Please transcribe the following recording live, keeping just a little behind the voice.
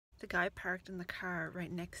The guy parked in the car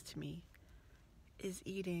right next to me is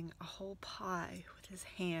eating a whole pie with his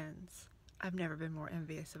hands. I've never been more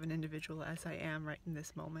envious of an individual as I am right in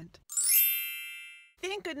this moment.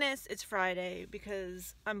 Thank goodness it's Friday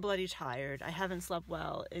because I'm bloody tired. I haven't slept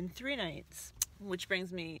well in 3 nights. Which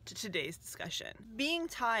brings me to today's discussion. Being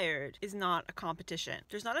tired is not a competition.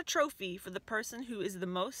 There's not a trophy for the person who is the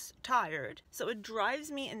most tired. So it drives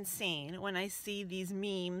me insane when I see these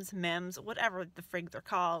memes, whatever the frig they're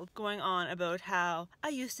called, going on about how I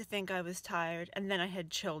used to think I was tired and then I had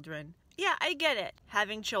children. Yeah, I get it.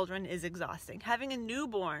 Having children is exhausting. Having a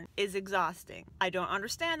newborn is exhausting. I don't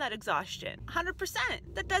understand that exhaustion. 100%.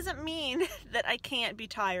 That doesn't mean that I can't be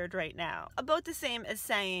tired right now. About the same as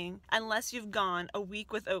saying, unless you've gone a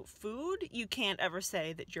week without food, you can't ever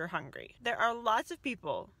say that you're hungry. There are lots of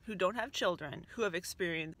people who don't have children who have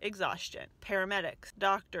experienced exhaustion. Paramedics,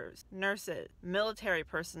 doctors, nurses, military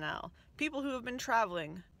personnel, people who have been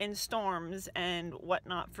traveling in storms and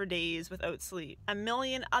whatnot for days without sleep. A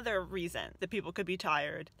million other reasons that people could be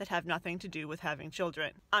tired that have nothing to do with having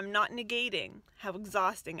children. I'm not negating how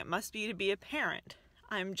exhausting it must be to be a parent.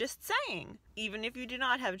 I'm just saying, even if you do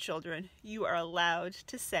not have children, you are allowed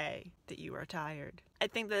to say that you are tired. I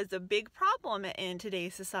think that is a big problem in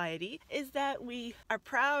today's society, is that we are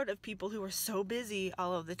proud of people who are so busy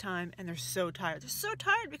all of the time and they're so tired. They're so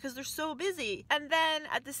tired because they're so busy. And then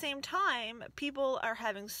at the same time, people are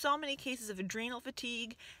having so many cases of adrenal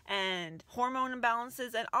fatigue and hormone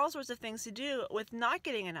imbalances and all sorts of things to do with not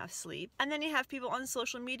getting enough sleep. And then you have people on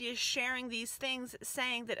social media sharing these things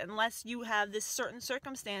saying that unless you have this certain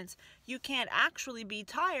circumstance, you can't actually be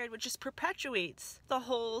tired, which just perpetuates the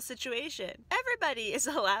whole situation. Everybody is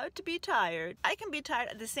allowed to be tired. I can be tired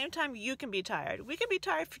at the same time you can be tired. We can be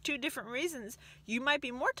tired for 2 different reasons. You might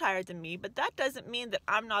be more tired than me, but that doesn't mean that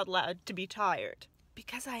I'm not allowed to be tired.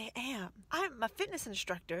 Because I am. I'm a fitness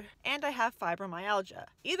instructor and I have fibromyalgia.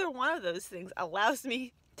 Either one of those things allows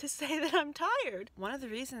me to say that I'm tired. One of the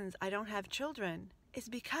reasons I don't have children is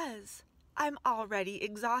because I'm already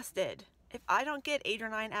exhausted. If I don't get 8 or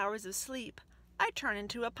 9 hours of sleep, I turn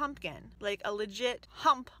into a pumpkin, like a legit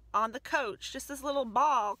hump on the couch, just this little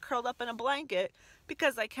ball curled up in a blanket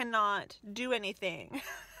because I cannot do anything.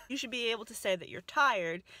 You should be able to say that you're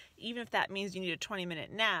tired, even if that means you need a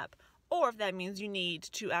 20-minute nap, or if that means you need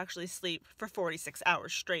to actually sleep for 46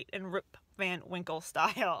 hours straight in Rip Van Winkle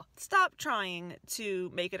style. Stop trying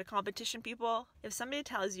to make it a competition, people. If somebody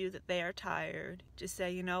tells you that they are tired, just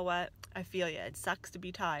say, you know what, I feel ya, it sucks to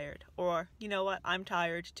be tired. Or, you know what, I'm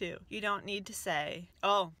tired too. You don't need to say,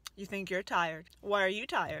 oh, you think you're tired. Why are you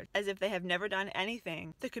tired? As if they have never done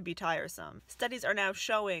anything that could be tiresome. Studies are now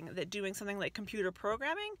showing that doing something like computer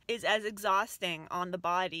programming is as exhausting on the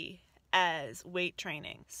body as weight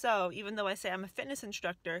training. So even though I say I'm a fitness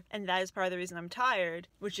instructor and that is part of the reason I'm tired,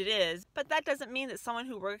 which it is, but that doesn't mean that someone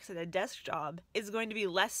who works at a desk job is going to be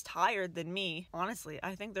less tired than me. Honestly,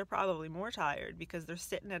 I think they're probably more tired because they're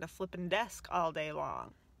sitting at a flippin' desk all day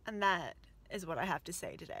long. And that is what I have to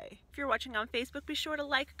say today. If you're watching on Facebook, be sure to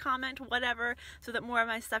like, comment, whatever, so that more of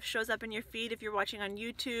my stuff shows up in your feed. If you're watching on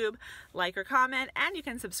YouTube, like or comment, and you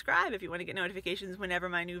can subscribe if you want to get notifications whenever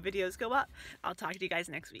my new videos go up. I'll talk to you guys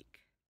next week.